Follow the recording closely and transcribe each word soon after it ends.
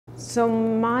So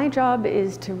my job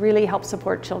is to really help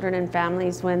support children and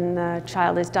families when the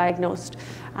child is diagnosed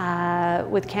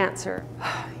with cancer.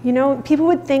 You know, people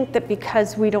would think that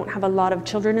because we don't have a lot of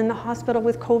children in the hospital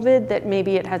with COVID that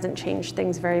maybe it hasn't changed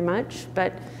things very much,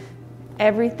 but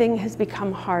everything has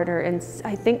become harder. And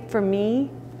I think for me,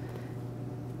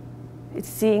 it's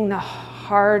seeing the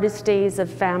hardest days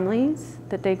of families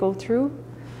that they go through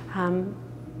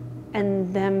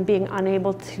and them being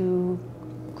unable to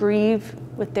grieve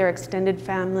with their extended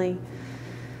family,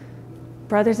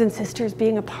 brothers and sisters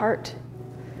being apart.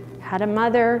 Had a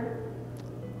mother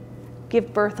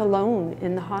give birth alone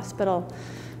in the hospital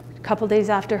a couple days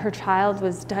after her child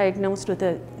was diagnosed with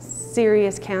a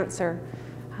serious cancer,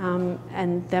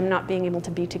 and them not being able to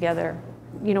be together.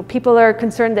 You know, people are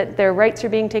concerned that their rights are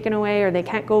being taken away, or they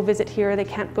can't go visit here, they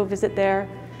can't go visit there.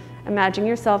 Imagine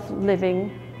yourself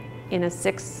living in a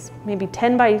maybe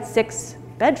 10 by 6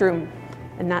 bedroom,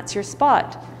 and that's your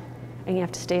spot, and you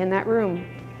have to stay in that room.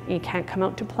 You can't come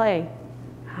out to play.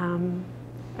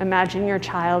 Imagine your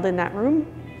child in that room,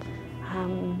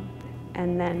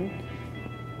 and then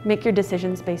make your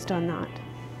decisions based on that.